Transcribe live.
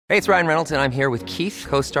Hey, it's Ryan Reynolds, and I'm here with Keith,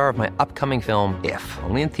 co-star of my upcoming film, If,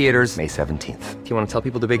 only in theaters May 17th. Do you want to tell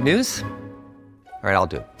people the big news? All right, I'll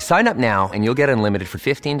do it. Sign up now and you'll get unlimited for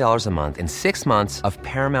 $15 a month and 6 months of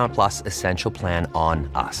Paramount Plus Essential Plan on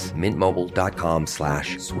us.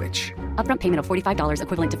 MintMobile.com/switch. Upfront payment of $45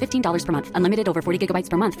 equivalent to $15 per month. Unlimited over 40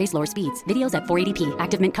 gigabytes per month. Face lower speeds. Videos at 480p.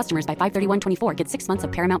 Active Mint customers by 531.24 get 6 months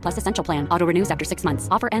of Paramount Plus Essential Plan. Auto renews after 6 months.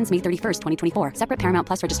 Offer ends May 31st, 2024. Separate Paramount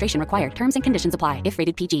Plus registration required. Terms and conditions apply if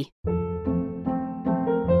rated PG.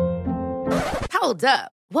 Hold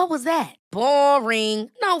up. What was that? Boring.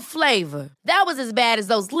 No flavor. That was as bad as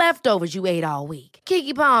those leftovers you ate all week.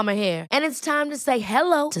 Keke Palmer here. And it's time to say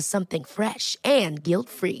hello to something fresh and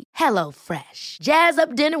guilt-free. Hello Fresh. Jazz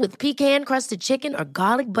up dinner with pecan-crusted chicken or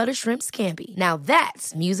garlic butter shrimp scampi. Now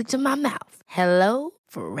that's music to my mouth. Hello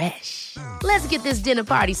Fresh. Let's get this dinner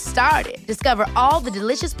party started. Discover all the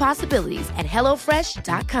delicious possibilities at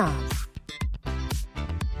HelloFresh.com.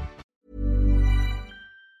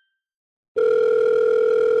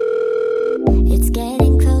 It's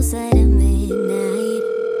getting closer to midnight.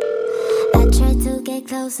 I try to get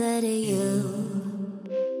closer to you.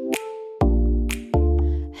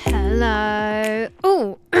 Hello.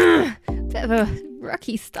 Oh, bit of a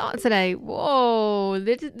rocky start today. Whoa,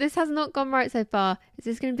 this has not gone right so far. Is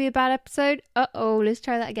this going to be a bad episode? Uh-oh, let's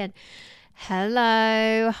try that again.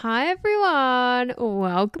 Hello. Hi, everyone.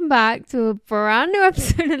 Welcome back to a brand new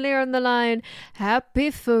episode of Leah on the Line. Happy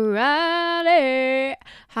Friday.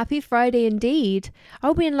 Happy Friday indeed.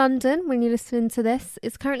 I'll be in London when you're listening to this.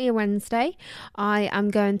 It's currently a Wednesday. I am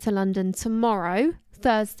going to London tomorrow,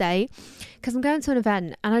 Thursday, because I'm going to an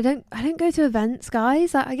event, and I don't go to events,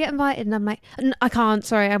 guys. I get invited and I'm like, I can't.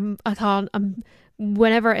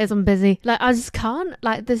 Whenever it is, I'm busy. Like, I just can't.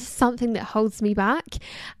 Like, this is something that holds me back.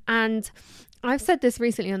 And I've said this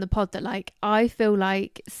recently on the pod that, like, I feel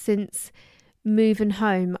like since moving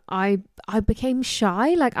home, I became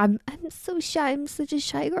shy. Like, I'm so shy. I'm such a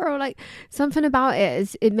shy girl. Like, something about it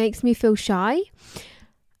is, it makes me feel shy.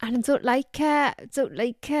 And I don't like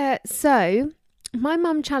it. So, my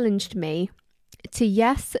mum challenged me to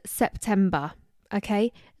Yes September.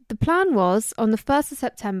 Okay? The plan was on the 1st of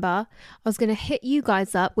September, I was going to hit you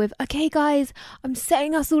guys up with, okay, guys, I'm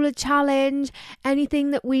setting us all a challenge.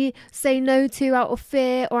 Anything that we say no to out of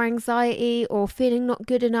fear or anxiety or feeling not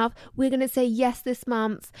good enough, we're going to say yes this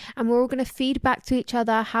month. And we're all going to feed back to each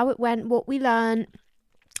other how it went, what we learned.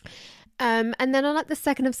 And then on like the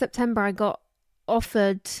 2nd of September, I got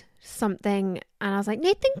offered something and I was like,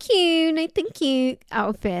 no thank you, out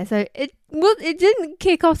of fear. So it didn't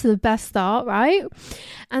kick off to the best start, right?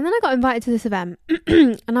 And then I got invited to this event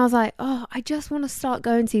and I was like, oh, I just want to start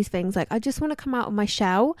going to these things. Like, I just want to come out of my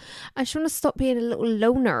shell. I just want to stop being a little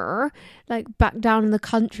loner, like back down in the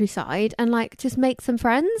countryside, and like just make some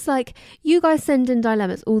friends. Like, you guys send in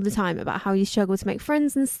dilemmas all the time about how you struggle to make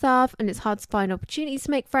friends and stuff, and it's hard to find opportunities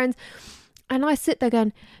to make friends. And I sit there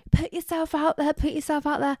going, put yourself out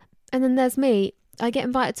there. And then there's me. I get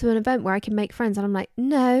invited to an event where I can make friends. And I'm like,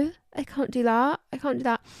 no, I can't do that.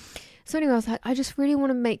 So anyway, I was like, I just really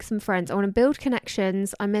want to make some friends. I want to build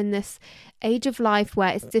connections. I'm in this age of life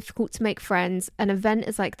where it's difficult to make friends. An event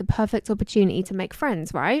is like the perfect opportunity to make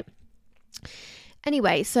friends, right?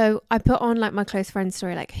 Anyway, so I put on like my close friend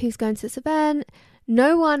story, like, who's going to this event?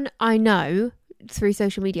 No one I know through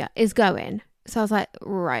social media is going. So I was like,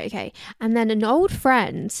 right, okay. And then an old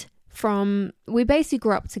friend we basically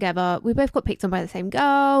grew up together. We both got picked on by the same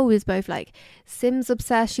girl. We was both like Sims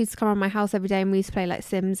obsessed. She used to come around my house every day and we used to play like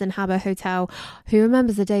Sims and Habbo Hotel. Who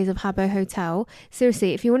remembers the days of Habbo Hotel?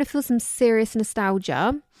 Seriously, if you want to feel some serious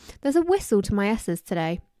nostalgia, there's a whistle to my S's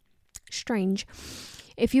today. Strange.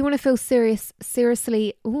 If you want to feel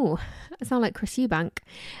seriously, ooh, I sound like Chris Eubank.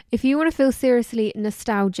 If you want to feel seriously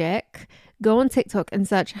nostalgic, go on TikTok and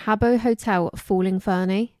search Habbo Hotel Falling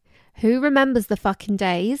Fernie. Who remembers the fucking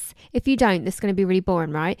days? If you don't, this is going to be really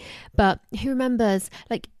boring, right? But who remembers,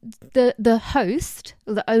 like, the host,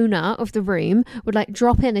 or the owner of the room would, like,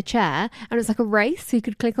 drop in a chair, and it's like a race who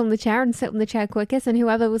could click on the chair and sit on the chair quickest, and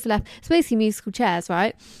whoever was left, it's basically musical chairs,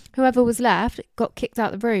 right? Whoever was left got kicked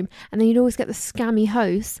out of the room, and then you'd always get the scammy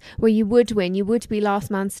host where you would win, you would be last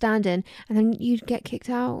man standing, and then you'd get kicked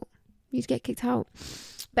out.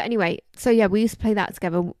 But anyway, so yeah, we used to play that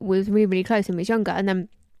together. We was really, really close when we was younger, and then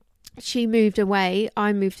she moved away,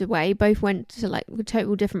 I moved away, both went to like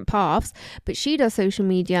total different paths, but she does social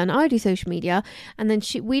media and I do social media, and then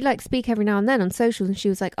we like speak every now and then on socials, and she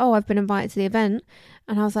was like, oh, I've been invited to the event,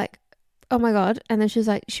 and I was like, oh my god, and then she was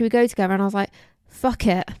like, should we go together? And I was like, fuck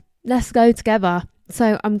it, let's go together.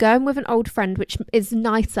 So I'm going with an old friend, which is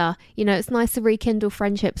nicer. You know, it's nice to rekindle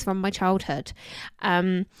friendships from my childhood.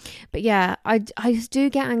 But yeah, I just do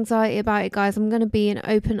get anxiety about it, guys. I'm going to be an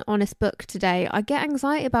open, honest book today. I get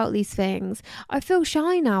anxiety about these things. I feel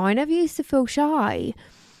shy now. I never used to feel shy.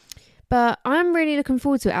 But I'm really looking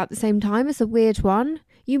forward to it at the same time. It's a weird one.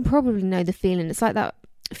 You probably know the feeling. It's like that,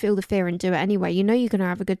 feel the fear and do it anyway. You know you're going to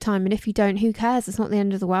have a good time. And if you don't, who cares? It's not the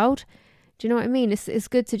end of the world. Do you know what I mean? It's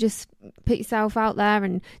good to just put yourself out there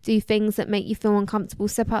and do things that make you feel uncomfortable,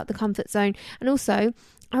 step out the comfort zone. And also,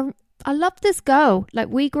 I love this girl. Like,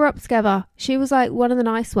 we grew up together. She was like one of the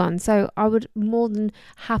nice ones. So I would more than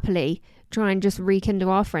happily try and just rekindle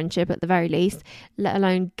our friendship at the very least, let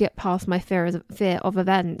alone get past my fear of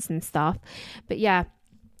events and stuff. But yeah,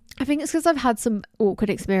 I think it's because I've had some awkward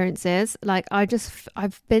experiences. Like,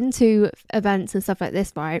 I've been to events and stuff like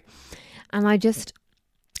this, right? And I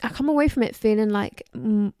come away from it feeling like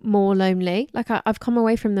more lonely. Like I've come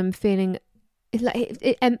away from them feeling like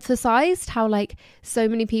it emphasized how like so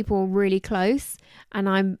many people are really close and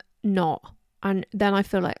I'm not. And then I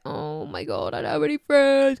feel like, oh my God, I don't have any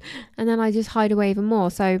friends. And then I just hide away even more.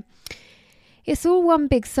 So it's all one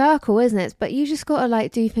big circle, isn't it? But you just got to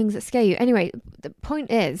like do things that scare you. Anyway, the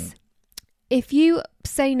point is, if you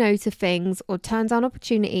say no to things or turn down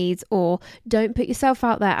opportunities or don't put yourself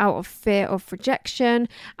out there out of fear of rejection,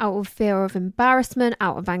 out of fear of embarrassment,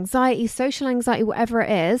 out of anxiety, social anxiety, whatever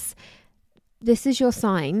it is, this is your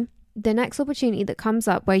sign. The next opportunity that comes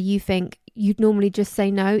up where you think you'd normally just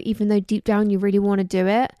say no, even though deep down you really want to do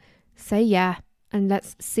it, say yeah. And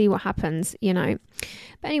let's see what happens, you know.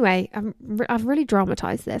 But anyway, I've really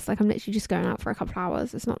dramatized this. Like, I'm literally just going out for a couple of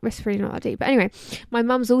hours. It's really not that deep. But anyway, my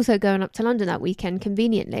mum's also going up to London that weekend,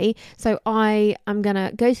 conveniently. So I am going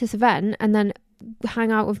to go to this event and then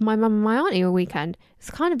hang out with my mum and my auntie all weekend. It's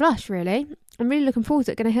kind of lush, really. I'm really looking forward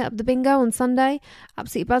to it. Going to hit up the bingo on Sunday.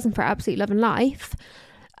 Absolutely buzzing for it. Absolutely loving life.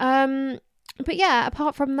 But yeah,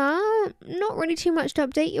 apart from that, not really too much to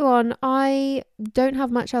update you on. I don't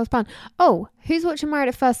have much else planned. Oh, who's watching Married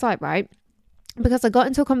at First Sight, right? Because I got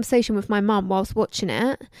into a conversation with my mum whilst watching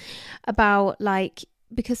it about like,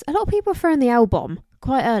 because a lot of people are throwing the L-bomb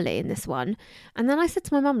quite early in this one. And then I said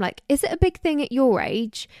to my mum, like, is it a big thing at your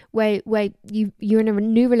age where you're in a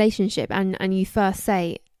new relationship and you first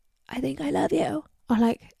say, I think I love you, or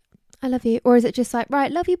like, I love you, or is it just like,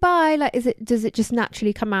 right, love you, bye? Like, does it just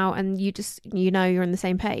naturally come out and you just, you know, you're on the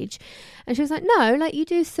same page? And she was like, no, like, you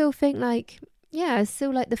do still think like, yeah, it's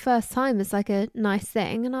still like the first time is like a nice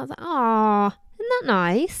thing. And I was like, oh, isn't that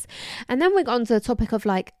nice? And then we got on to the topic of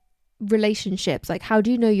like relationships, like, how do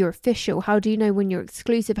you know you're official? How do you know when you're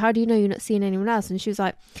exclusive? How do you know you're not seeing anyone else? And she was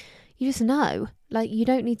like, you just know. Like, you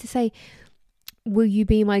don't need to say, will you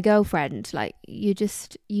be my girlfriend? Like, you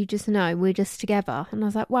just know we're just together. And I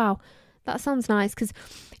was like, wow, that sounds nice. Because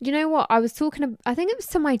you know what, I was talking, I think it was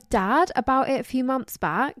to my dad about it a few months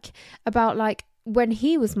back, about like when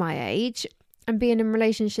he was my age and being in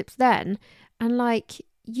relationships then, and like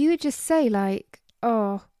you would just say like,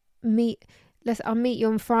 oh, I'll meet you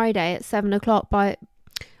on Friday at 7:00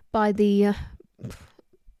 by the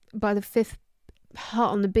fifth hut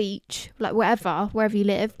on the beach, like wherever you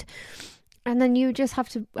lived. And then you just have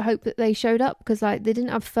to hope that they showed up, because like they didn't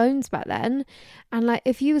have phones back then. And like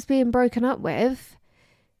if you was being broken up with,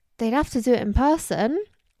 they'd have to do it in person.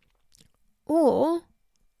 Or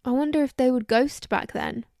I wonder if they would ghost back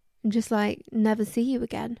then and just like never see you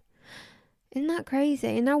again. Isn't that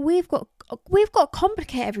crazy? And now we've got to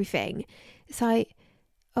complicate everything. It's like,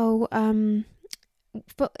 oh,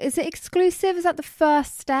 but is it exclusive? Is that the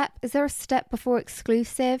first step? Is there a step before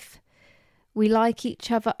exclusive? We like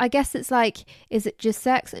each other. I guess it's like, is it just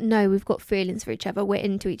sex? No, we've got feelings for each other. We're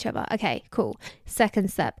into each other. Okay, cool.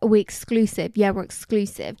 Second step, are we exclusive? Yeah, we're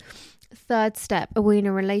exclusive. Third step, are we in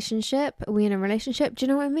a relationship? Are we in a relationship? Do you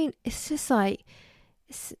know what I mean? It's just like,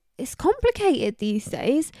 it's complicated these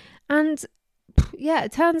days. And yeah,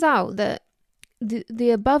 it turns out that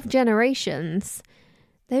the above generations,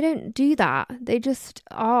 they don't do that. They're just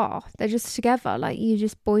together. Like, you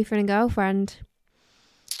just boyfriend and girlfriend.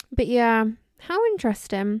 But yeah, how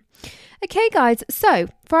interesting. Okay, guys, so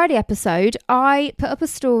Friday episode, I put up a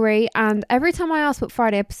story, and every time I ask what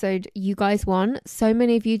Friday episode you guys want, so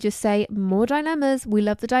many of you just say more dilemmas. We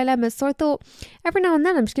love the dilemmas. So I thought every now and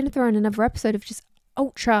then I'm just going to throw in another episode of just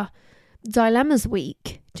ultra dilemmas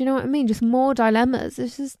week. Do you know what I mean? Just more dilemmas.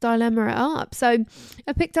 It's just dilemma it up. So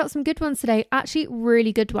I picked out some good ones today, actually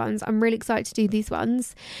really good ones. I'm really excited to do these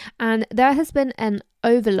ones. And there has been an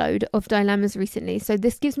overload of dilemmas recently. So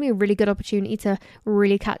this gives me a really good opportunity to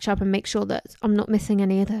really catch up and make sure that I'm not missing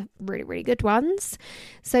any of the really, really good ones.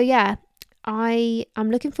 So yeah, I am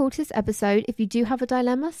looking forward to this episode. If you do have a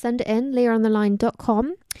dilemma, send it in,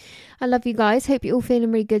 leahontheline.com. I love you guys. Hope you're all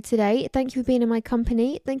feeling really good today. Thank you for being in my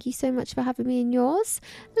company. Thank you so much for having me in yours.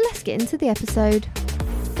 Let's get into the episode.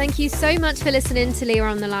 Thank you so much for listening to Leah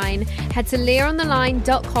on the Line. Head to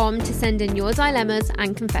leahontheline.com to send in your dilemmas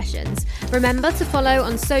and confessions. Remember to follow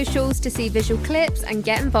on socials to see visual clips and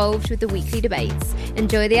get involved with the weekly debates.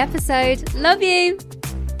 Enjoy the episode. Love you.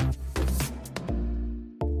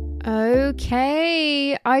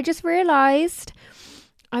 Okay, I just realised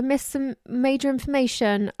I missed some major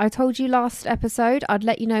information. I told you last episode I'd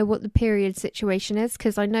let you know what the period situation is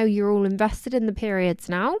because I know you're all invested in the periods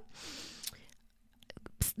now.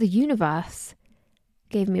 The universe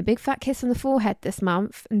gave me a big fat kiss on the forehead this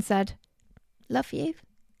month and said, love you.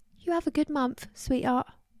 You have a good month, sweetheart.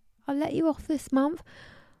 I'll let you off this month.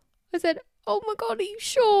 I said, oh my God, are you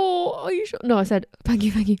sure? Are you sure? No, I said, thank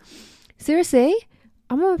you. Seriously?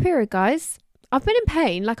 I'm on my period, guys. I've been in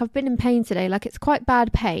pain. I've been in pain today. It's quite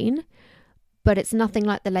bad pain, but it's nothing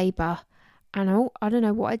like the labour. And I don't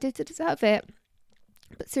know what I did to deserve it.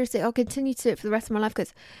 But seriously, I'll continue to do it for the rest of my life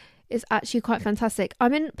because it's actually quite fantastic.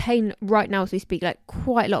 I'm in pain right now as we speak,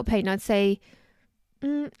 quite a lot of pain. I'd say,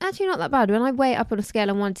 actually not that bad. When I weigh it up on a scale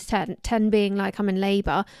of 1 to 10, 10 being I'm in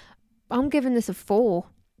labour, I'm giving this a 4,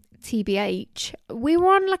 TBH. We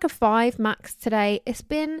were on a 5 max today. It's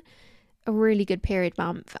been a really good period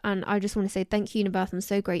month, and I just want to say thank you, universe. I'm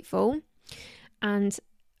so grateful. And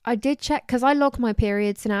I did check because I log my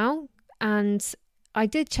periods now, and I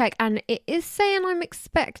did check, and it is saying I'm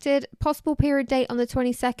expected possible period date on the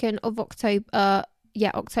 22nd of October.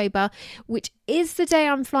 October, which is the day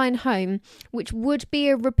I'm flying home, which would be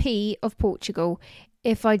a repeat of Portugal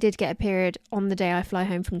if I did get a period on the day I fly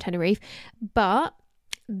home from Tenerife. But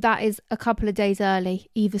that is a couple of days early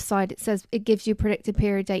either side. It says it gives you a predicted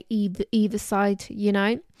period date either side,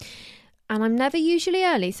 And I'm never usually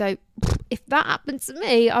early, so if that happens to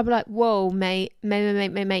me, I'll be like, whoa, mate.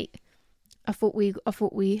 I thought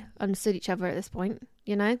we understood each other at this point,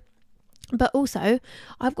 But also,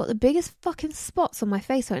 I've got the biggest fucking spots on my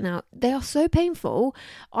face right now. They are so painful.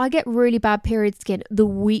 I get really bad period skin the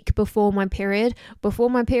week before my period. Before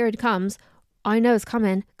my period comes, I know it's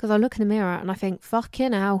coming because I look in the mirror and I think,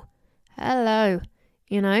 fucking hell, hello,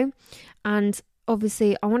 And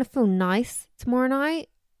obviously, I want to feel nice tomorrow night,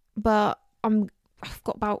 but I've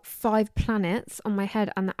got about 5 planets on my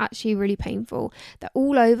head and they're actually really painful. They're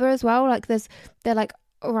all over as well. They're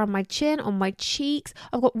around my chin, on my cheeks.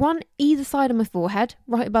 I've got one either side of my forehead,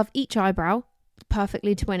 right above each eyebrow,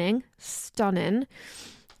 perfectly twinning, stunning.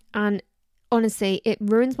 And honestly, it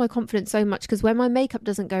ruins my confidence so much because when my makeup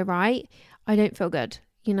doesn't go right, I don't feel good,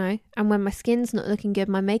 And when my skin's not looking good,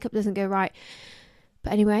 my makeup doesn't go right.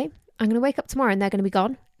 But anyway, I'm going to wake up tomorrow and they're going to be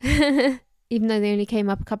gone. Even though they only came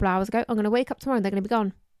up a couple of hours ago, I'm going to wake up tomorrow and they're going to be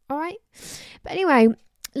gone. All right. But anyway,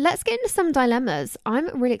 let's get into some dilemmas.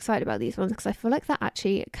 I'm really excited about these ones because I feel like they're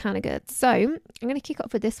actually kind of good. So I'm going to kick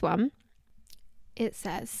off with this one. It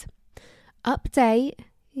says, update.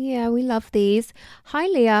 Yeah, we love these. Hi,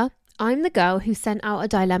 Leah. I'm the girl who sent out a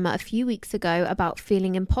dilemma a few weeks ago about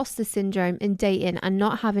feeling imposter syndrome in dating and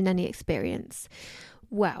not having any experience.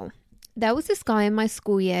 Well, there was this guy in my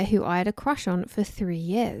school year who I had a crush on for 3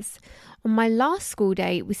 years. On my last school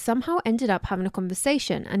day, we somehow ended up having a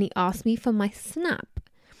conversation and he asked me for my snap.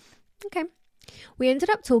 Okay. We ended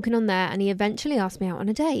up talking on there and he eventually asked me out on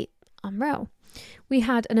a date. Unreal. We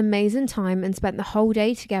had an amazing time and spent the whole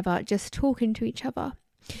day together just talking to each other.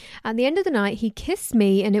 At the end of the night, he kissed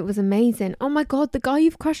me and it was amazing. Oh my God, the guy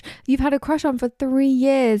you've had a crush on for 3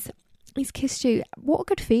 years. He's kissed you. What a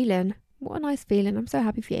good feeling. What a nice feeling. I'm so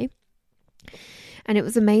happy for you. And it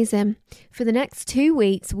was amazing. For the next 2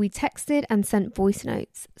 weeks, we texted and sent voice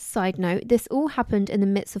notes. Side note, this all happened in the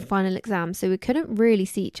midst of final exams, so we couldn't really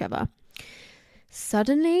see each other.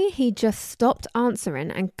 Suddenly, he just stopped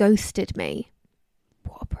answering and ghosted me.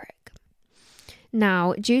 What a prick.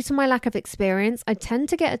 Now, due to my lack of experience, I tend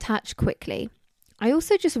to get attached quickly. I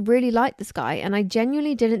also just really liked this guy, and I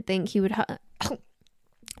genuinely didn't think he would hurt.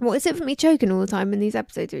 What is it for me choking all the time in these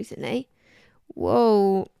episodes recently?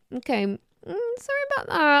 Whoa. Okay. Sorry about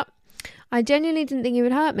that. I genuinely didn't think he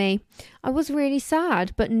would hurt me. I was really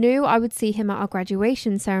sad, but knew I would see him at our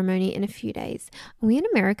graduation ceremony in a few days. Are we in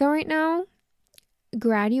America right now?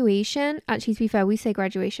 Graduation? Actually, to be fair, we say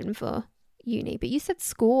graduation for uni, but you said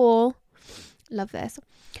school. Love this.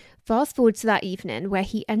 Fast forward to that evening where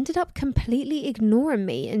he ended up completely ignoring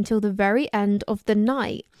me until the very end of the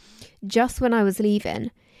night. Just when I was leaving,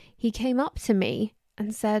 he came up to me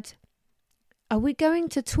and said, "Are we going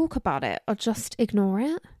to talk about it or just ignore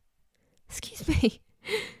it?" Excuse me.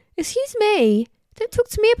 This Don't talk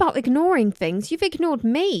to me about ignoring things. You've ignored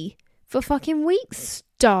me for fucking weeks,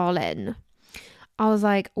 darling. I was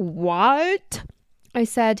like, what? I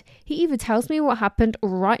said, he either tells me what happened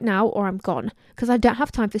right now or I'm gone, because I don't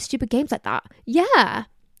have time for stupid games like that. Yeah,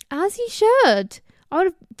 as you should. I would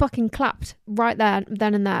have fucking clapped right there,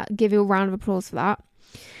 then and there, give you a round of applause for that.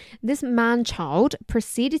 This man-child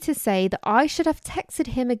proceeded to say that I should have texted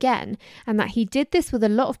him again and that he did this with a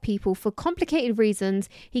lot of people for complicated reasons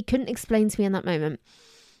he couldn't explain to me in that moment.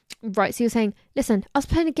 Right, so you're saying, listen, I was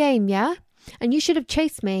playing a game, yeah? And you should have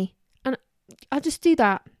chased me. And I just do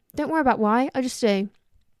that. Don't worry about why, I just do.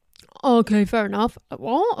 Okay, fair enough.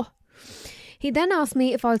 What? He then asked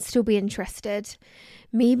me if I would still be interested.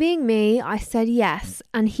 Me being me, I said yes,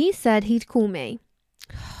 and he said he'd call me.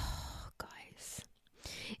 Guys,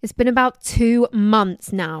 it's been about 2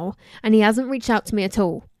 months now, and he hasn't reached out to me at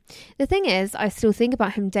all. The thing is, I still think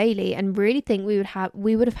about him daily and really think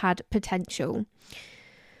we would have had potential.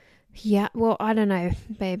 Yeah, well, I don't know,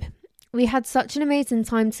 babe. We had such an amazing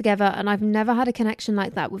time together, and I've never had a connection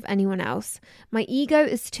like that with anyone else. My ego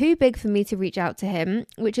is too big for me to reach out to him,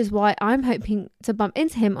 which is why I'm hoping to bump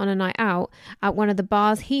into him on a night out at one of the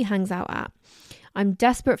bars he hangs out at. I'm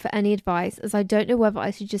desperate for any advice, as I don't know whether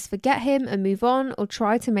I should just forget him and move on or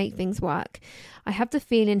try to make things work. I have the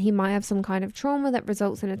feeling he might have some kind of trauma that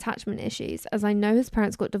results in attachment issues, as I know his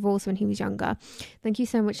parents got divorced when he was younger. Thank you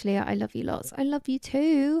so much, Leah. I love you lots. I love you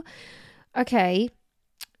too. Okay.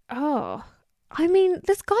 Oh, I mean,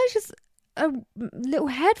 this guy's just a little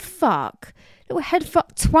head fuck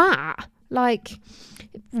twat. Like,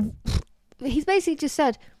 he's basically just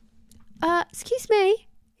said, excuse me,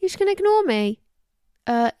 you're just going to ignore me?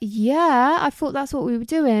 Yeah, I thought that's what we were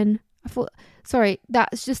doing. Sorry,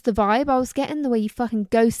 that's just the vibe I was getting, the way you fucking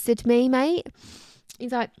ghosted me, mate.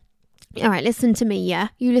 He's like, all right, listen to me, yeah?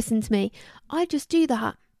 You listen to me. I just do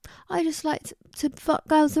that. I just like to fuck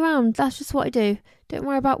girls around. That's just what I do. Don't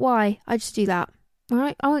worry about why. I just do that. All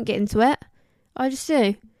right? I won't get into it. I just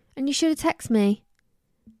do. And you should have texted me.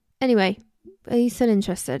 Anyway, are you still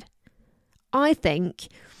interested? I think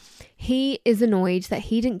he is annoyed that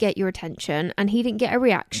he didn't get your attention and he didn't get a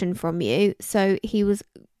reaction from you. So he was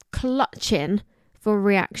clutching for a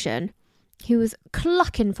reaction. He was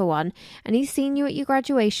clucking for one, and he's seen you at your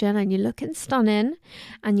graduation and you're looking stunning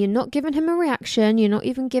and you're not giving him a reaction. You're not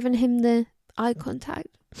even giving him the eye contact.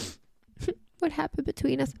 What happened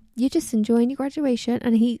between us? You're just enjoying your graduation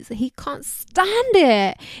and he can't stand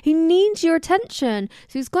it. He needs your attention.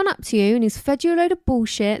 So he's gone up to you and he's fed you a load of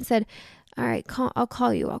bullshit and said, all right, I'll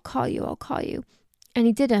call you. And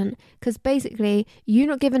he didn't, because basically you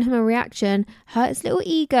not giving him a reaction hurt his little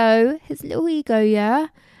ego, yeah?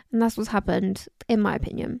 And that's what's happened, in my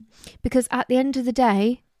opinion. Because at the end of the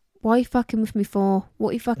day, what are you fucking with me for? What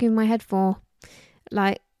are you fucking with my head for?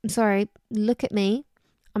 Like, I'm sorry, look at me.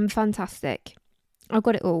 I'm fantastic. I've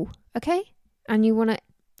got it all, okay? And you want to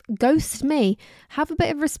ghost me? Have a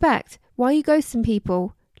bit of respect. Why are you ghosting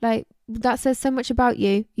people? Like, that says so much about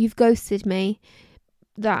you. You've ghosted me.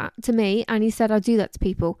 That to me, and you said I do that to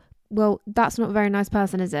people. Well, that's not a very nice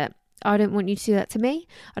person, is it? I don't want you to do that to me.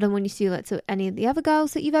 I don't want you to do that to any of the other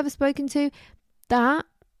girls that you've ever spoken to. That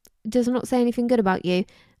does not say anything good about you.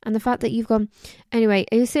 And the fact that you've gone, anyway,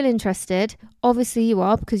 are you still interested? Obviously you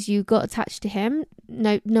are, because you got attached to him.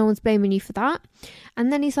 No one's blaming you for that.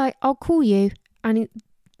 And then he's like, I'll call you. And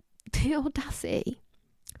the audacity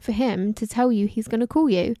for him to tell you he's going to call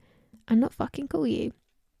you and not fucking call you.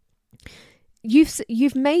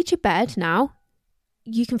 You've made your bed now.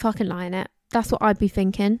 You can fucking lie in it. That's what I'd be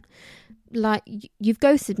thinking. Like, you've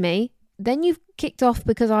ghosted me. Then you've kicked off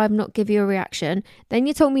because I've not give you a reaction. Then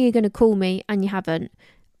you told me you're going to call me and you haven't.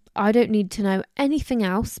 I don't need to know anything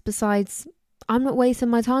else besides I'm not wasting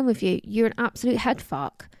my time with you. You're an absolute head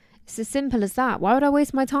fuck. It's as simple as that. Why would I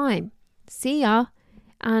waste my time? See ya.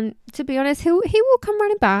 And to be honest, he will come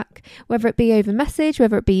running back, whether it be over message,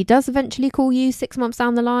 whether it be he does eventually call you 6 months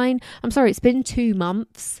down the line. I'm sorry, it's been 2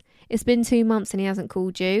 months. It's been 2 months and he hasn't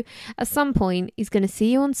called you. At some point, he's going to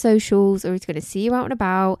see you on socials or he's going to see you out and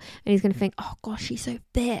about and he's going to think, oh gosh, she's so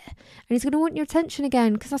fit. And he's going to want your attention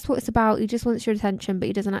again, because that's what it's about. He just wants your attention, but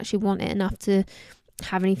he doesn't actually want it enough to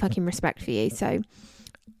have any fucking respect for you. So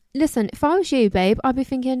listen, if I was you, babe, I'd be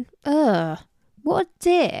thinking, what a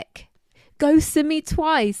dick. Ghosted me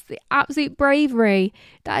twice. The absolute bravery.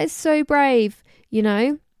 That is so brave. You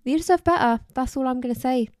know, you deserve better. That's all I'm going to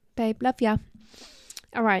say, babe. Love ya.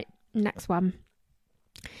 All right, next one.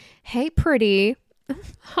 Hey, pretty.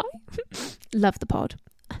 Hi. Love the pod.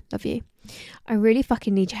 Love you. I really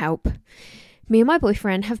fucking need your help. Me and my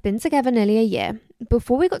boyfriend have been together nearly a year.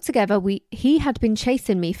 Before we got together, he had been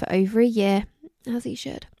chasing me for over a year, as he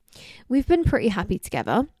should. We've been pretty happy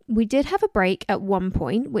together. We did have a break at one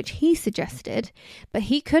point, which he suggested, but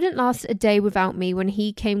he couldn't last a day without me when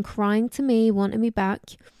he came crying to me, wanting me back.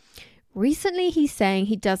 Recently, he's saying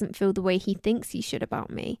he doesn't feel the way he thinks he should about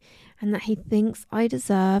me, and that he thinks I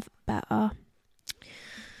deserve better.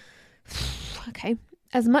 Okay.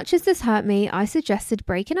 As much as this hurt me, I suggested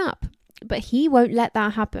breaking up, but he won't let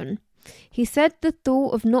that happen. He said the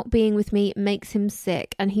thought of not being with me makes him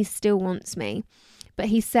sick and he still wants me. But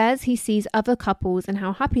he says he sees other couples and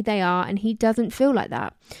how happy they are and he doesn't feel like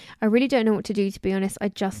that. I really don't know what to do, to be honest. I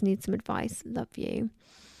just need some advice. Love you.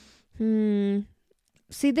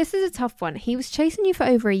 See, this is a tough one. He was chasing you for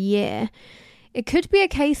over a year. It could be a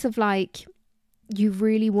case of like, you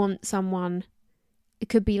really want someone. It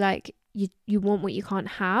could be like, you want what you can't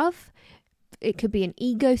have. It could be an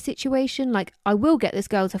ego situation. Like, I will get this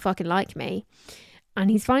girl to fucking like me. And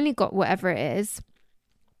he's finally got whatever it is.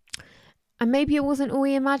 And maybe it wasn't all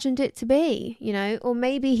he imagined it to be, you know? Or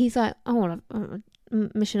maybe he's like, oh, well,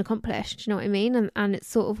 mission accomplished. Do you know what I mean? And it's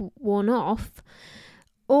sort of worn off.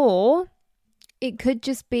 Or it could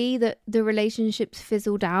just be that the relationship's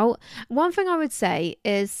fizzled out. One thing I would say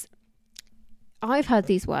is, I've heard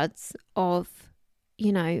these words of,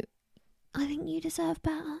 you know, I think you deserve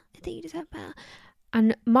better. I think you deserve better.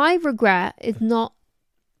 And my regret is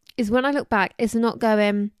when I look back, it's not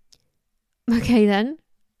going, okay then,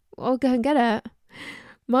 I'll go and get it.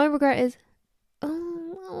 My regret is,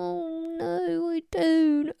 oh no, I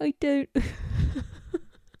don't.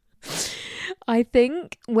 I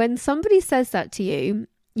think when somebody says that to you,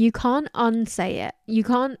 you can't unsay it. You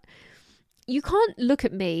can't look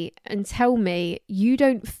at me and tell me you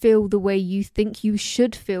don't feel the way you think you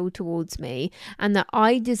should feel towards me and that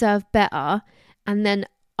I deserve better and then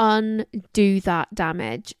undo that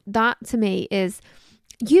damage. That to me is,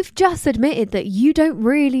 you've just admitted that you don't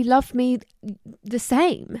really love me the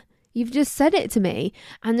same. You've just said it to me.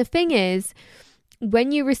 And the thing is,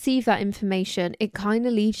 when you receive that information, it kind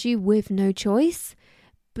of leaves you with no choice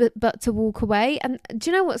but to walk away. And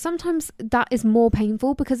do you know what? Sometimes that is more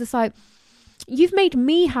painful because it's like, you've made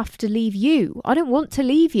me have to leave you. I don't want to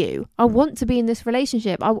leave you. I want to be in this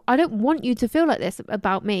relationship. I don't want you to feel like this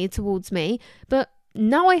about me, towards me. But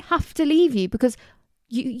now I have to leave you because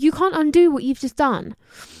you can't undo what you've just done.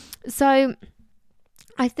 So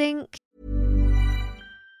I think...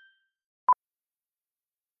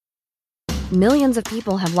 Millions of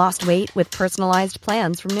people have lost weight with personalized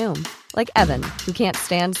plans from Noom. Like Evan, who can't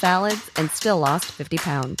stand salads and still lost 50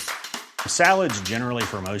 pounds. Salads generally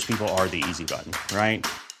for most people are the easy button, right?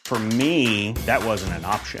 For me, that wasn't an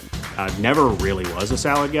option. I never really was a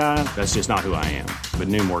salad guy. That's just not who I am. But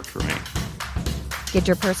Noom worked for me. Get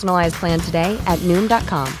your personalized plan today at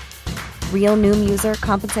Noom.com. Real Noom user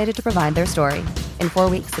compensated to provide their story. In 4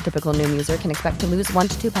 weeks, the typical Noom user can expect to lose 1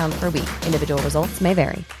 to 2 pounds per week. Individual results may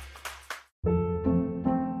vary.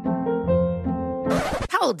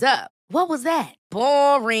 Hold up. What was that?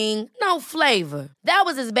 Boring. No flavor. That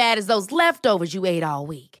was as bad as those leftovers you ate all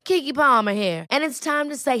week. Keke Palmer here. And it's time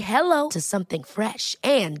to say hello to something fresh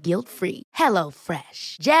and guilt-free.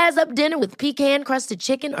 HelloFresh. Jazz up dinner with pecan-crusted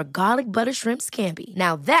chicken or garlic butter shrimp scampi.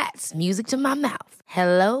 Now that's music to my mouth.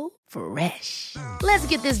 HelloFresh. Let's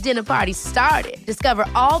get this dinner party started. Discover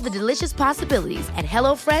all the delicious possibilities at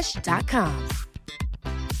HelloFresh.com.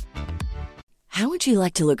 How would you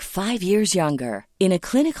like to look 5 years younger? In a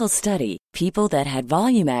clinical study, people that had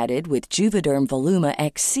volume added with Juvederm Voluma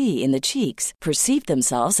XC in the cheeks perceived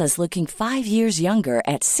themselves as looking 5 years younger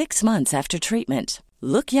at 6 months after treatment.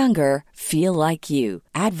 Look younger, feel like you.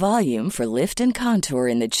 Add volume for lift and contour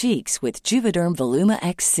in the cheeks with Juvederm Voluma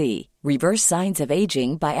XC. Reverse signs of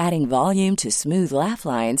aging by adding volume to smooth laugh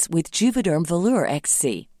lines with Juvederm Volure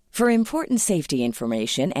XC. For important safety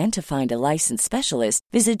information and to find a licensed specialist,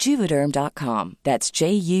 visit Juvederm.com. That's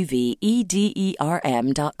JUVEDERM.com.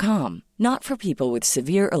 Not for people with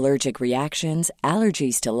severe allergic reactions,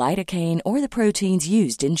 allergies to lidocaine, or the proteins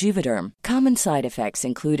used in Juvederm. Common side effects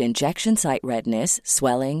include injection site redness,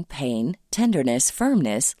 swelling, pain, tenderness,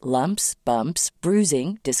 firmness, lumps, bumps,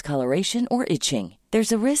 bruising, discoloration, or itching.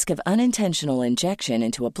 There's a risk of unintentional injection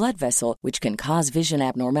into a blood vessel, which can cause vision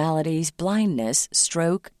abnormalities, blindness,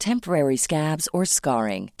 stroke, temporary scabs, or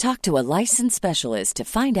scarring. Talk to a licensed specialist to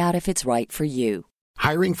find out if it's right for you.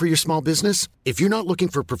 Hiring for your small business? If you're not looking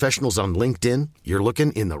for professionals on LinkedIn, you're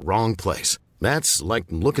looking in the wrong place. That's like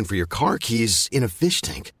looking for your car keys in a fish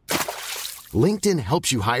tank. LinkedIn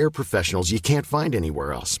helps you hire professionals you can't find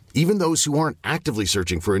anywhere else, even those who aren't actively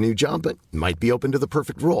searching for a new job but might be open to the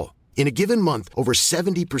perfect role. In a given month, over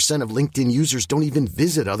 70% of LinkedIn users don't even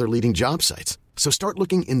visit other leading job sites. So start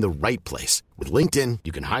looking in the right place. With LinkedIn,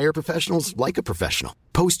 you can hire professionals like a professional.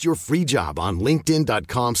 Post your free job on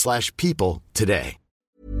linkedin.com/people today.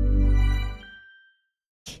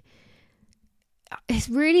 It's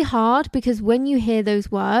really hard because when you hear those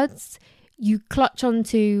words, you clutch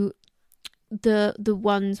onto the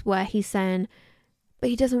ones where he's saying, but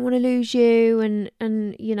he doesn't want to lose you,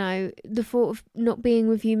 and you know, the thought of not being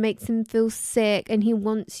with you makes him feel sick and he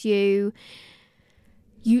wants you.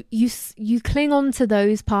 You cling on to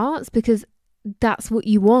those parts because that's what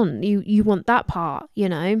you want. You want that part, you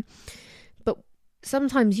know. But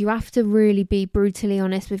sometimes you have to really be brutally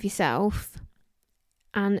honest with yourself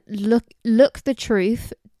and look the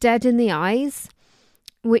truth dead in the eyes,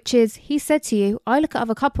 which is, he said to you, I look at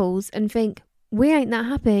other couples and think, we ain't that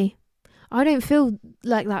happy. I don't feel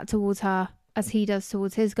like that towards her as he does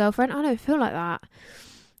towards his girlfriend. I don't feel like that.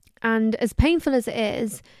 And as painful as it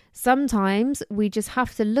is, sometimes we just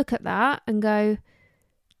have to look at that and go,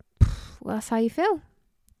 well, that's how you feel.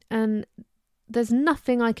 And there's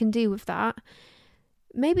nothing I can do with that.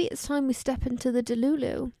 Maybe it's time we step into the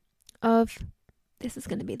delulu of, this is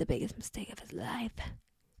going to be the biggest mistake of his life.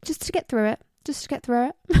 Just to get through it.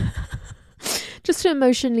 Just to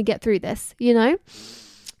emotionally get through this, you know?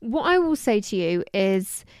 What I will say to you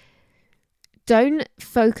is, don't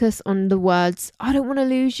focus on the words, I don't want to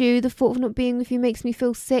lose you, the thought of not being with you makes me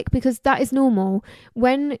feel sick, because that is normal.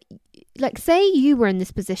 When, like, say you were in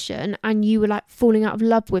this position and you were like falling out of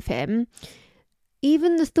love with him,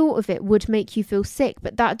 even the thought of it would make you feel sick,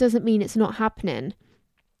 but that doesn't mean it's not happening.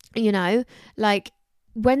 You know, like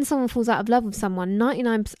when someone falls out of love with someone,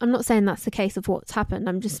 99%, I'm not saying that's the case of what's happened,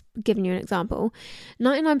 I'm just giving you an example.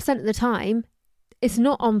 99% of the time, it's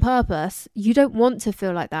not on purpose. You don't want to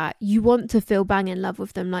feel like that. You want to feel bang in love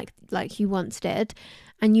with them like you once did.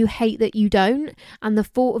 And you hate that you don't. And the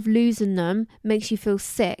thought of losing them makes you feel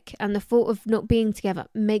sick. And the thought of not being together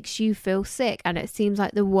makes you feel sick. And it seems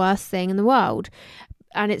like the worst thing in the world.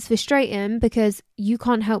 And it's frustrating because you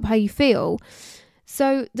can't help how you feel.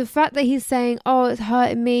 So the fact that he's saying, oh, it's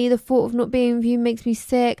hurting me, the thought of not being with you makes me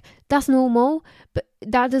sick, that's normal. But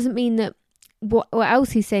that doesn't mean that what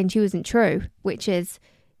else he's saying to you isn't true, which is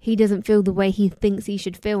he doesn't feel the way he thinks he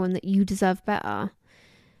should feel and that you deserve better.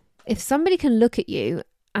 If somebody can look at you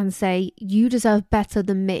and say, you deserve better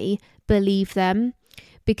than me, believe them,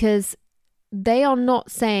 because they are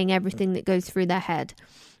not saying everything that goes through their head.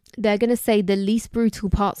 They're going to say the least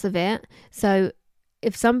brutal parts of it. So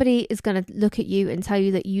if somebody is going to look at you and tell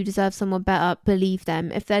you that you deserve someone better, believe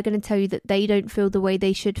them. If they're going to tell you that they don't feel the way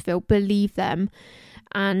they should feel, believe them.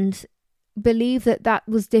 And believe that that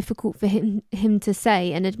was difficult for him to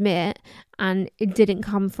say and admit, and it didn't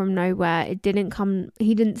come from nowhere. He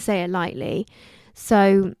didn't say it lightly.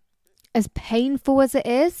 So as painful as it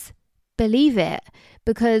is, believe it,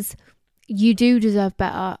 because you do deserve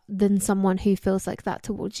better than someone who feels like that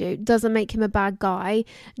towards you. Doesn't make him a bad guy.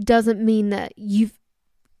 Doesn't mean that you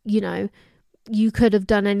could have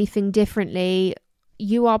done anything differently.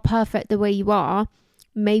 You are perfect the way you are.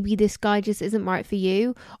 Maybe this guy just isn't right for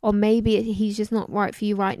you, or maybe he's just not right for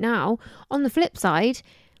you right now. On the flip side,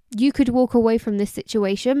 you could walk away from this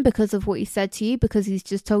situation because of what he said to you, because he's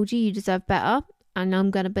just told you deserve better, and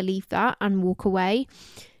I'm going to believe that and walk away.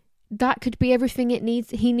 That could be everything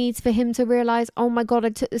he needs for him to realize, oh my God, I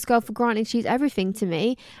took this girl for granted, she's everything to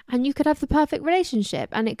me, and you could have the perfect relationship,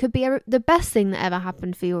 and it could be the best thing that ever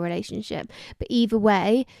happened for your relationship. But either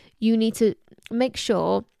way, you need to make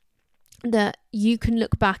sure that you can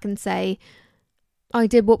look back and say, I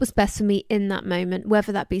did what was best for me in that moment,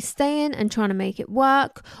 whether that be staying and trying to make it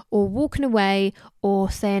work, or walking away,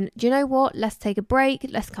 or saying, do you know what, let's take a break,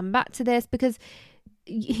 let's come back to this. Because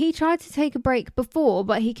he tried to take a break before,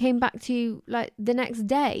 but he came back to you like the next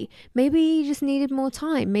day. Maybe he just needed more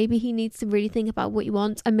time. Maybe he needs to really think about what he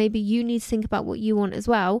wants, and maybe you need to think about what you want as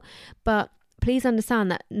well. But please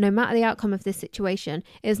understand that no matter the outcome of this situation,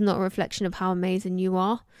 it is not a reflection of how amazing you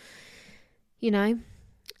are. You know,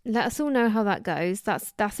 let us all know how that goes.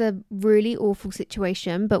 That's a really awful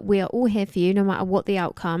situation, but we are all here for you no matter what the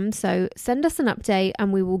outcome. So send us an update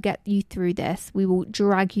and we will get you through this. We will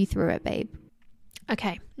drag you through it, babe.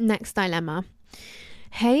 Okay, next dilemma.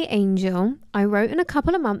 Hey Angel, I wrote in a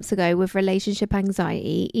couple of months ago with relationship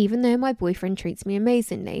anxiety, even though my boyfriend treats me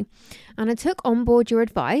amazingly. And I took on board your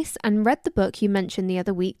advice and read the book you mentioned the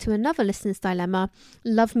other week to another listener's dilemma,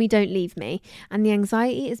 Love Me, Don't Leave Me. And the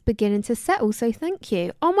anxiety is beginning to settle, so thank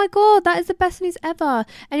you. Oh my God, that is the best news ever.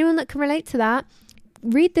 Anyone that can relate to that,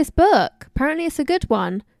 read this book. Apparently it's a good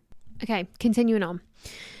one. Okay, continuing on.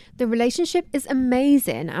 The relationship is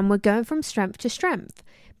amazing and we're going from strength to strength.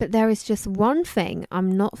 But there is just one thing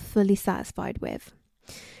I'm not fully satisfied with.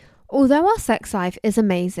 Although our sex life is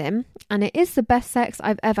amazing and it is the best sex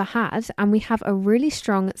I've ever had and we have a really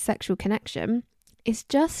strong sexual connection, it's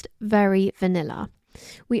just very vanilla.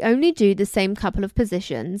 We only do the same couple of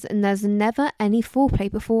positions and there's never any foreplay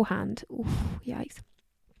beforehand. Oof, yikes.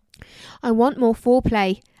 I want more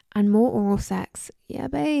foreplay and more oral sex. Yeah,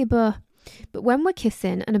 babe. But when we're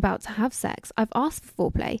kissing and about to have sex, I've asked for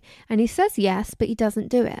foreplay and he says yes, but he doesn't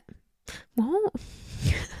do it. What?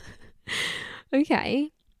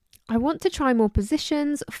 Okay. I want to try more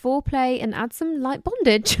positions, foreplay, and add some light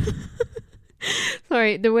bondage.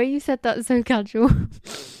 Sorry, the way you said that is so casual.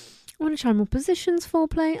 I want to try more positions,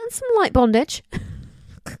 foreplay, and some light bondage.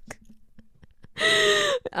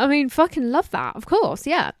 I mean, fucking love that, of course,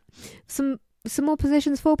 yeah. Some more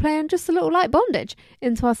positions, foreplay, and just a little light bondage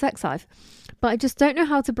into our sex life. But I just don't know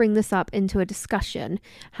how to bring this up into a discussion.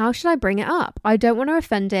 How should I bring it up? I don't want to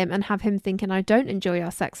offend him and have him thinking I don't enjoy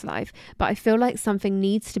our sex life, but I feel like something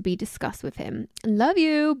needs to be discussed with him. Love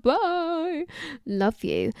you. Bye. Love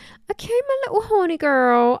you. Okay, my little horny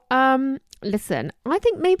girl. Listen, I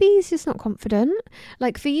think maybe he's just not confident.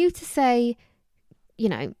 Like, for you to say, you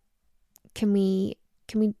know, can we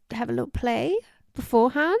have a little play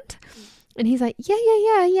beforehand? And he's like,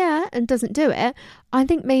 yeah, and doesn't do it. I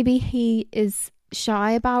think maybe he is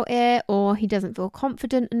shy about it, or he doesn't feel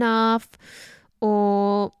confident enough,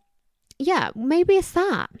 or yeah, maybe it's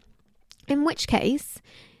that. In which case,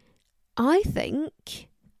 I think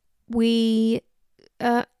it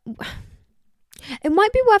might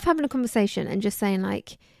be worth having a conversation and just saying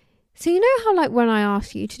like, so you know how like when I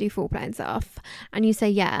ask you to do foreplay and stuff, and you say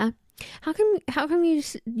yeah, how come you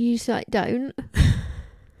just like don't?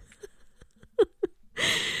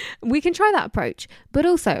 We can try that approach. But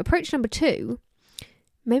also, approach number 2,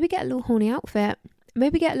 maybe get a little horny outfit.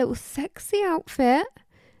 Maybe get a little sexy outfit.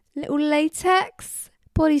 Little latex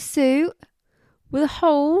bodysuit with a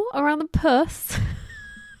hole around the puss.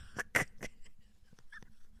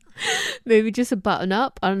 Maybe just a button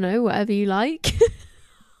up. I don't know, whatever you like.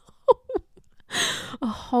 A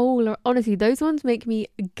hole. Honestly, those ones make me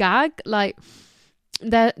gag. Like,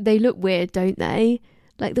 they look weird, don't they?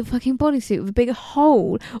 Like the fucking bodysuit with a big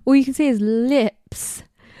hole. All you can see is lips.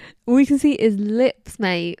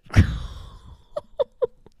 Mate.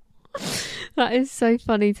 That is so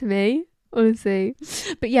funny to me, honestly.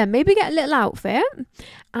 But yeah, maybe get a little outfit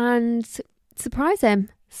and surprise him.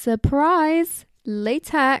 Surprise.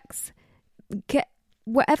 Latex. Get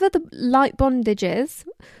whatever the light bondage is.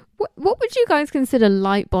 What would you guys consider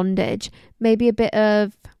light bondage? Maybe a bit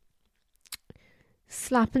of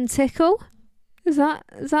slap and tickle? Is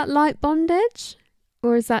that light bondage?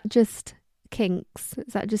 Or is that just kinks?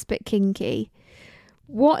 Is that just a bit kinky?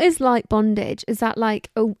 What is light bondage? Is that like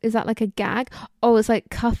a gag? Oh, it's like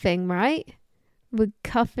cuffing, right? We're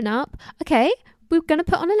cuffing up. Okay, we're going to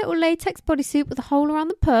put on a little latex bodysuit with a hole around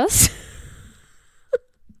the purse.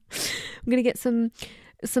 I'm going to get some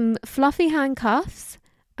fluffy handcuffs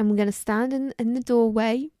and we're going to stand in the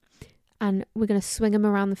doorway and we're going to swing them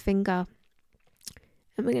around the finger.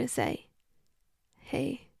 And we're going to say,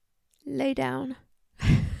 hey, lay down.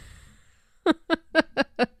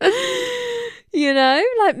 You know,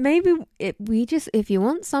 like maybe if you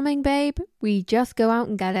want something, babe, we just go out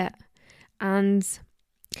and get it. And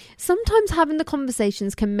sometimes having the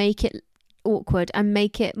conversations can make it awkward and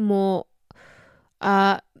make it more,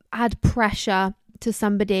 add pressure to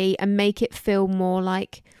somebody and make it feel more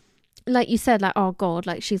like you said, like, oh God,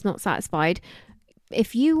 like she's not satisfied.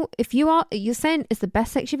 If you're saying it's the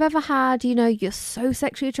best sex you've ever had, you know, you're so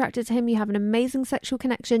sexually attracted to him, you have an amazing sexual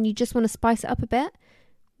connection, you just want to spice it up a bit,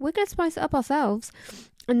 we're going to spice it up ourselves.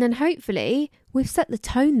 And then hopefully we've set the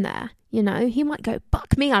tone there, you know. He might go,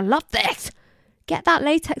 fuck me, I love this. Get that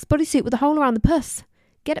latex bodysuit with a hole around the puss.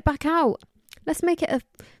 Get it back out. Let's make it a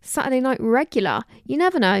Saturday night regular. You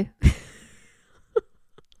never know.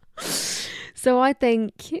 So I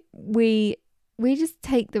think we just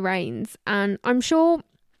take the reins, and I'm sure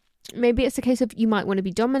maybe it's a case of you might want to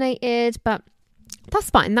be dominated, but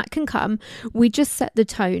that's fine. That can come. We just set the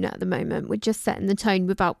tone at the moment. We're just setting the tone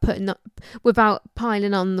without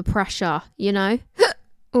piling on the pressure, you know?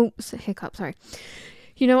 Oh, hiccup, sorry.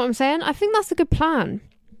 You know what I'm saying? I think that's a good plan.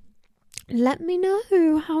 Let me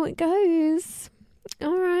know how it goes.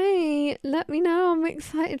 All right, let me know. I'm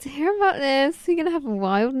excited to hear about this. You're gonna have a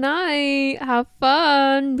wild night. Have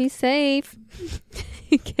fun. Be safe.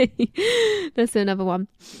 Okay, let's do another one.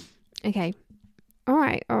 Okay. All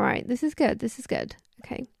right. This is good.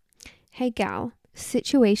 Okay. Hey gal,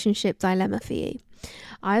 situationship dilemma for you.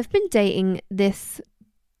 I've been dating this.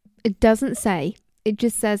 It doesn't say. It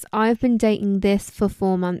just says I've been dating this for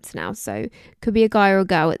 4 months now. So could be a guy or a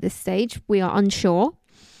girl at this stage. We are unsure.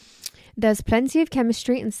 There's plenty of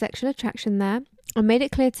chemistry and sexual attraction there. I made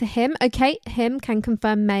it clear to him, okay, him can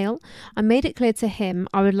confirm male. I made it clear to him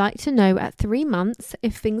I would like to know at 3 months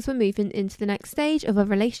if things were moving into the next stage of a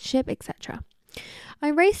relationship, etc. I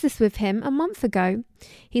raised this with him a month ago.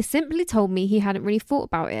 He simply told me he hadn't really thought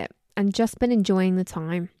about it and just been enjoying the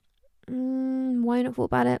time. Why not thought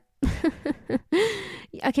about it?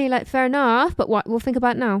 Okay, like, fair enough, but what? We'll think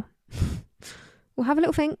about it now. We'll have a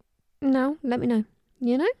little think. No, let me know.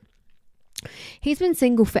 You know? He's been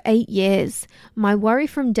single for 8 years. My worry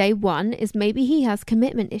from day one is maybe he has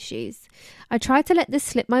commitment issues. I tried to let this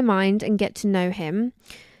slip my mind and get to know him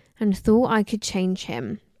and thought I could change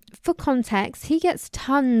him. For context, he gets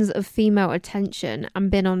tons of female attention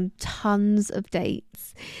and been on tons of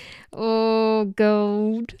dates. Oh,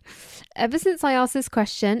 gold. Ever since I asked this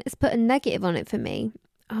question, it's put a negative on it for me.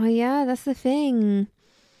 Oh yeah, that's the thing.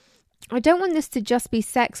 I don't want this to just be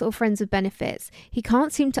sex or friends with benefits. He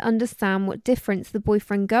can't seem to understand what difference the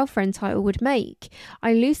boyfriend-girlfriend title would make.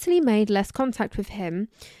 I loosely made less contact with him,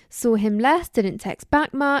 saw him less, didn't text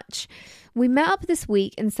back much. We met up this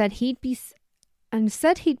week and said he'd be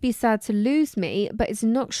sad to lose me, but is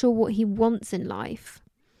not sure what he wants in life.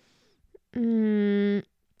 You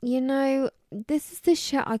know, this is the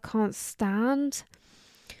shit I can't stand.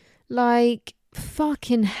 Like,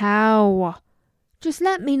 fucking hell. Just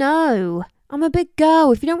let me know. I'm a big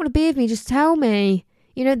girl. If you don't want to be with me, just tell me.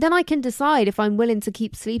 You know, then I can decide if I'm willing to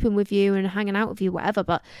keep sleeping with you and hanging out with you, whatever.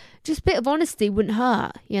 But just a bit of honesty wouldn't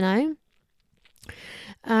hurt, you know?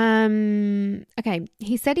 Okay.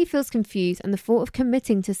 He said he feels confused and the thought of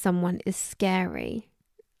committing to someone is scary.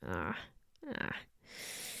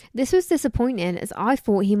 This was disappointing as I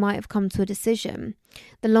thought he might have come to a decision.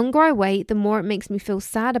 The longer I wait, the more it makes me feel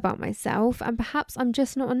sad about myself and perhaps I'm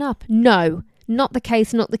just not enough. No, not the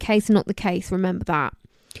case, not the case, not the case. Remember that.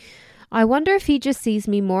 I wonder if he just sees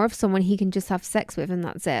me more of someone he can just have sex with and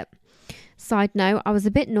that's it. Side note, I was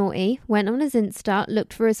a bit naughty, went on his Insta,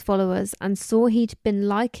 looked for his followers and saw he'd been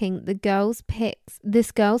liking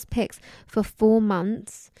this girl's pics for 4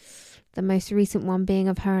 months. The most recent one being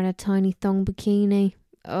of her in a tiny thong bikini.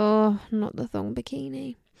 Oh, not the thong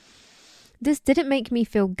bikini. This didn't make me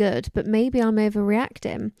feel good, but maybe I'm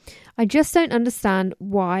overreacting. I just don't understand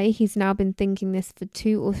why he's now been thinking this for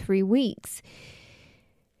 2 or 3 weeks.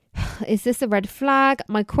 Is this a red flag?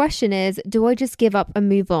 My question is, do I just give up and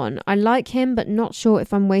move on? I like him, but not sure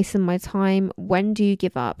if I'm wasting my time. When do you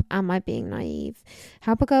give up? Am I being naive?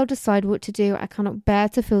 Help a girl decide what to do. I cannot bear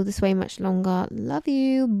to feel this way much longer. Love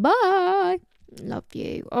you. Bye. Love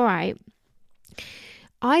you. All right.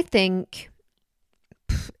 I think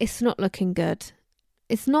it's not looking good.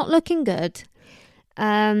 It's not looking good.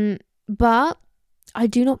 But I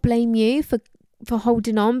do not blame you for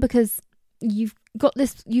holding on because you've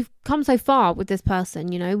come so far with this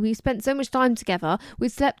person, you know. We spent so much time together.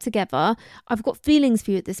 We've slept together. I've got feelings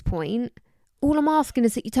for you at this point. All I'm asking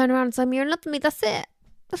is that you turn around and tell me you're in love with me. That's it.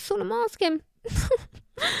 That's all I'm asking.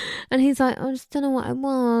 And he's like, I just don't know what I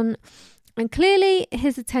want. And clearly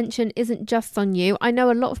his attention isn't just on you. I know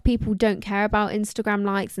a lot of people don't care about Instagram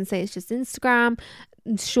likes and say it's just Instagram.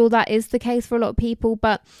 I'm sure that is the case for a lot of people.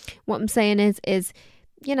 But what I'm saying is,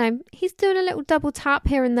 you know, he's doing a little double tap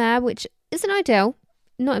here and there, which isn't ideal.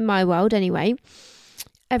 Not in my world anyway.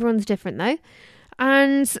 Everyone's different though.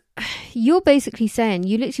 And you're basically saying,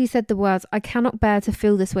 you literally said the words, I cannot bear to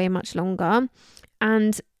feel this way much longer.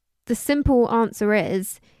 And the simple answer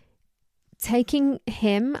is, taking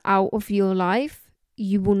him out of your life,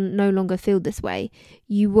 you will no longer feel this way.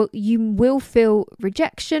 You will feel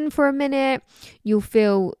rejection for a minute. You'll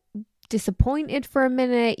feel disappointed for a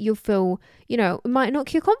minute. You'll feel, you know, it might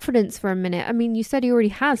knock your confidence for a minute. I mean, you said he already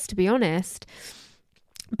has, to be honest.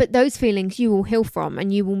 But those feelings you will heal from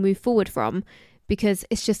and you will move forward from, because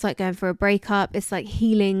it's just like going for a breakup. It's like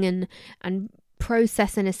healing and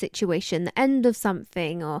processing a situation, the end of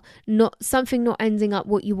something, or not ending up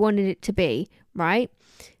what you wanted it to be, right?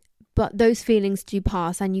 But those feelings do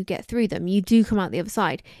pass and you get through them. You do come out the other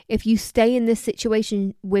side. If you stay in this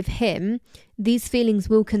situation with him, these feelings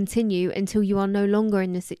will continue until you are no longer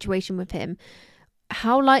in this situation with him.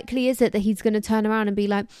 How likely is it that he's going to turn around and be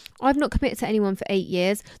like, I've not committed to anyone for 8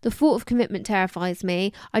 years. The thought of commitment terrifies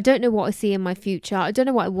me. I don't know what I see in my future. I don't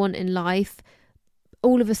know what I want in life.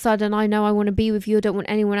 All of a sudden, I know I want to be with you. I don't want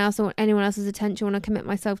anyone else. I want anyone else's attention. I want to commit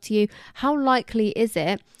myself to you. How likely is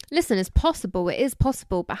it? Listen, it's possible. It is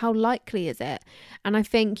possible. But how likely is it? And I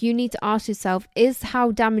think you need to ask yourself, is how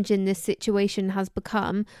damaging this situation has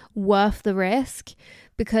become worth the risk?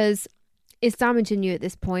 Because it's damaging you at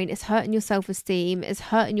this point. It's hurting your self-esteem. It's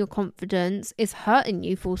hurting your confidence. It's hurting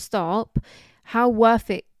you, full stop. How worth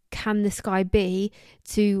it can this guy be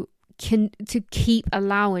to to keep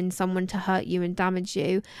allowing someone to hurt you and damage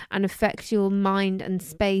you and affect your mind and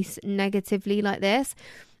space negatively like this?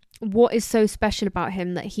 What is so special about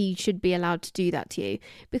him that he should be allowed to do that to you?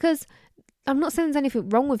 Because I'm not saying there's anything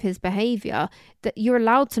wrong with his behaviour, that you're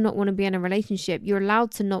allowed to not want to be in a relationship. You're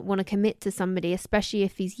allowed to not want to commit to somebody, especially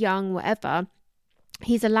if he's young, whatever.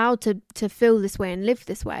 He's allowed to feel this way and live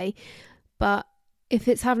this way. But if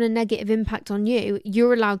it's having a negative impact on you,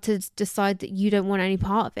 you're allowed to decide that you don't want any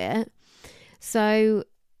part of it. So,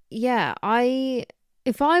 yeah,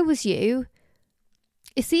 if I was you,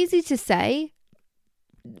 it's easy to say.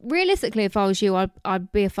 Realistically, if I was you,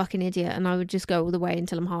 I'd be a fucking idiot and I would just go all the way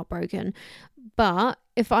until I'm heartbroken. But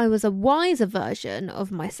if I was a wiser version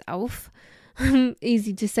of myself,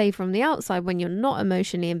 easy to say from the outside when you're not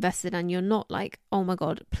emotionally invested and you're not like, oh my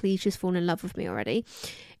God, please just fall in love with me already.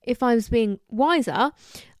 If I was being wiser,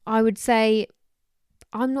 I would say,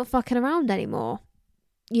 I'm not fucking around anymore.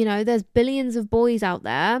 You know, there's billions of boys out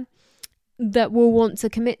there that will want to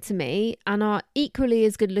commit to me and are equally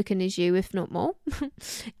as good looking as you, if not more.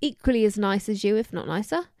 Equally as nice as you, if not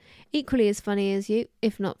nicer. Equally as funny as you,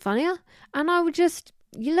 if not funnier. And I would just,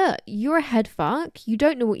 look, you're a head fuck. You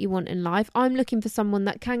don't know what you want in life. I'm looking for someone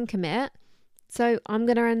that can commit. So I'm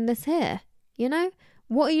going to end this here. You know?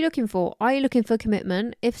 What are you looking for? Are you looking for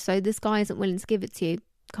commitment? If so, this guy isn't willing to give it to you.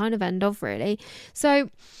 Kind of end of, really. So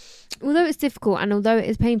although it's difficult and although it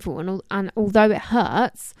is painful and although it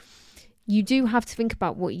hurts, you do have to think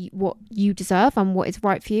about what you deserve and what is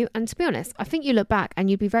right for you. And to be honest, I think you look back and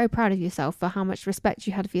you'd be very proud of yourself for how much respect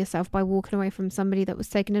you had for yourself by walking away from somebody that was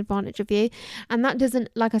taking advantage of you. And that doesn't,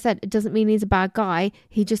 like I said, it doesn't mean he's a bad guy.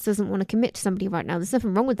 He just doesn't want to commit to somebody right now. There's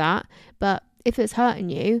nothing wrong with that. But if it's hurting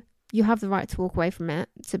you, you have the right to walk away from it,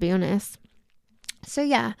 to be honest. So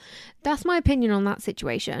yeah, that's my opinion on that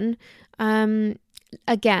situation.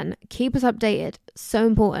 Again, keep us updated. So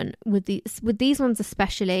important with these ones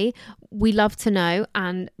especially. We love to know,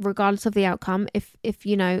 and regardless of the outcome, if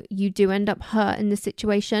you know you do end up hurt in this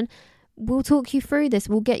situation, we'll talk you through this.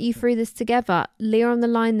 We'll get you through this together. Leah on the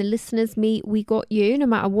line, the listeners, me, we got you. No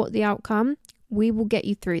matter what the outcome, we will get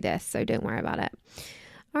you through this. So don't worry about it.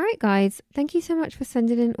 All right, guys, thank you so much for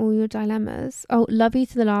sending in all your dilemmas. Oh, love you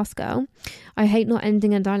to the last girl. I hate not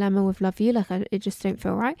ending a dilemma with love you. It just don't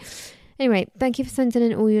feel right. Anyway, thank you for sending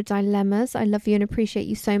in all your dilemmas. I love you and appreciate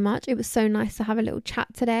you so much. It was so nice to have a little chat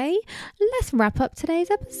today. Let's wrap up today's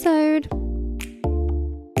episode.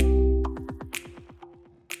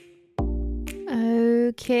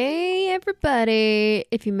 Okay, everybody.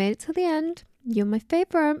 If you made it to the end, you're my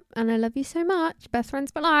favourite and I love you so much. Best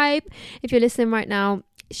friends for life. If you're listening right now,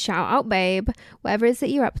 shout out, babe. Whatever it is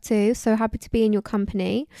that you're up to. So happy to be in your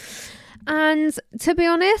company. And to be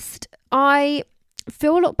honest, I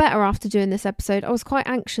feel a lot better after doing this episode. I was quite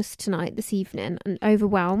anxious this evening and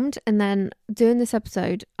overwhelmed, and then doing this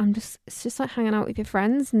episode, it's just like hanging out with your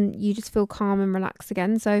friends and you just feel calm and relaxed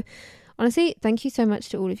again. So honestly, thank you so much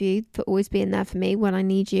to all of you for always being there for me when I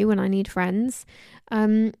need you, when I need friends.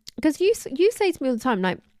 Because you say to me all the time,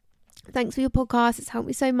 like, thanks for your podcast, it's helped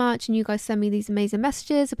me so much, and you guys send me these amazing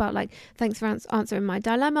messages about like, thanks for answering my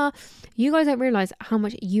dilemma. You guys don't realize how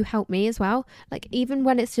much you help me as well. Like, even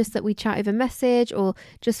when it's just that we chat over message, or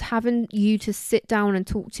just having you to sit down and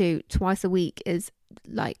talk to twice a week is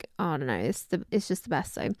like, I don't know, it's just the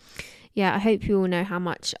best. So yeah, I hope you all know how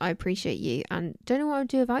much I appreciate you and don't know what I'd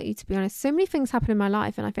do without you, to be honest. So many things happen in my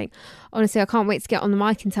life, and I think, honestly, I can't wait to get on the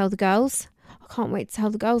mic and tell the girls. I can't wait to tell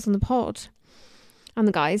the girls on the pod. And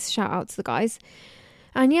the guys, shout out to the guys.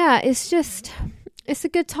 And yeah, it's a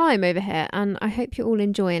good time over here, and I hope you're all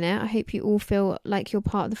enjoying it. I hope you all feel like you're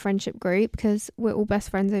part of the friendship group, because we're all best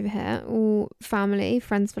friends over here, all family,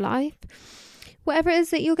 friends for life. Whatever it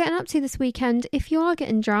is that you're getting up to this weekend, if you are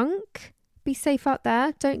getting drunk, be safe out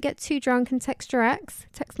there. Don't get too drunk and text your ex.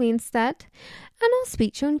 Text me instead. And I'll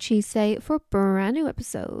speak to you on Tuesday for a brand new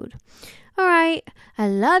episode. All right, I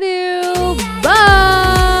love you.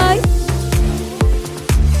 Bye.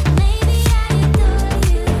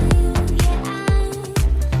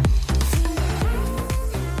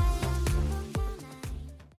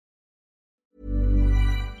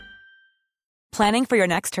 Planning for your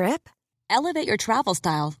next trip? Elevate your travel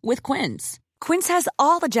style with Quince. Quince has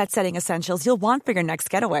all the jet-setting essentials you'll want for your next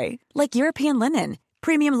getaway, like European linen,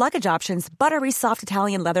 premium luggage options, buttery soft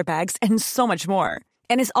Italian leather bags, and so much more.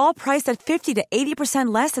 And is all priced at 50 to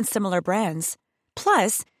 80% less than similar brands.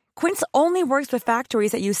 Plus, Quince only works with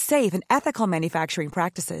factories that use safe and ethical manufacturing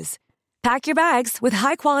practices. Pack your bags with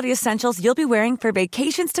high-quality essentials you'll be wearing for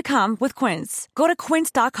vacations to come with Quince. Go to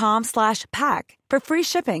quince.com/pack for free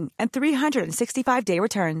shipping and 365-day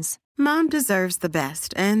returns. Mom deserves the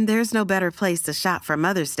best, and there's no better place to shop for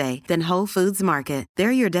Mother's Day than Whole Foods Market.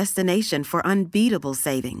 They're your destination for unbeatable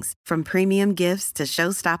savings, from premium gifts to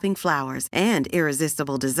show-stopping flowers and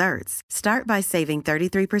irresistible desserts. Start by saving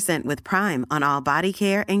 33% with Prime on all body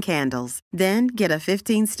care and candles. Then get a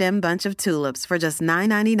 15-stem bunch of tulips for just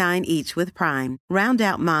 $9.99 each with Prime. Round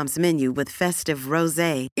out Mom's menu with festive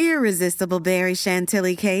rosé, irresistible berry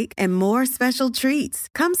chantilly cake, and more special treats.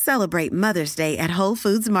 Come celebrate Mother's Day at Whole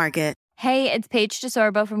Foods Market. Hey, it's Paige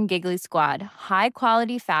DeSorbo from Giggly Squad. High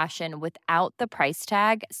quality fashion without the price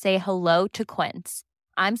tag. Say hello to Quince.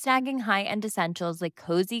 I'm snagging high-end essentials like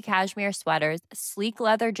cozy cashmere sweaters, sleek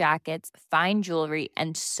leather jackets, fine jewelry,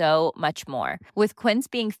 and so much more. With Quince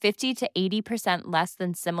being 50 to 80% less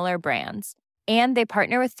than similar brands. And they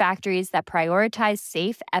partner with factories that prioritize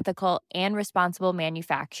safe, ethical, and responsible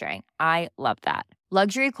manufacturing. I love that.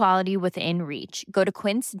 Luxury quality within reach. Go to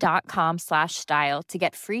quince.com/style to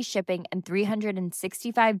get free shipping and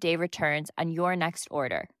 365-day returns on your next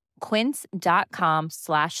order.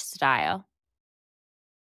 Quince.com/style.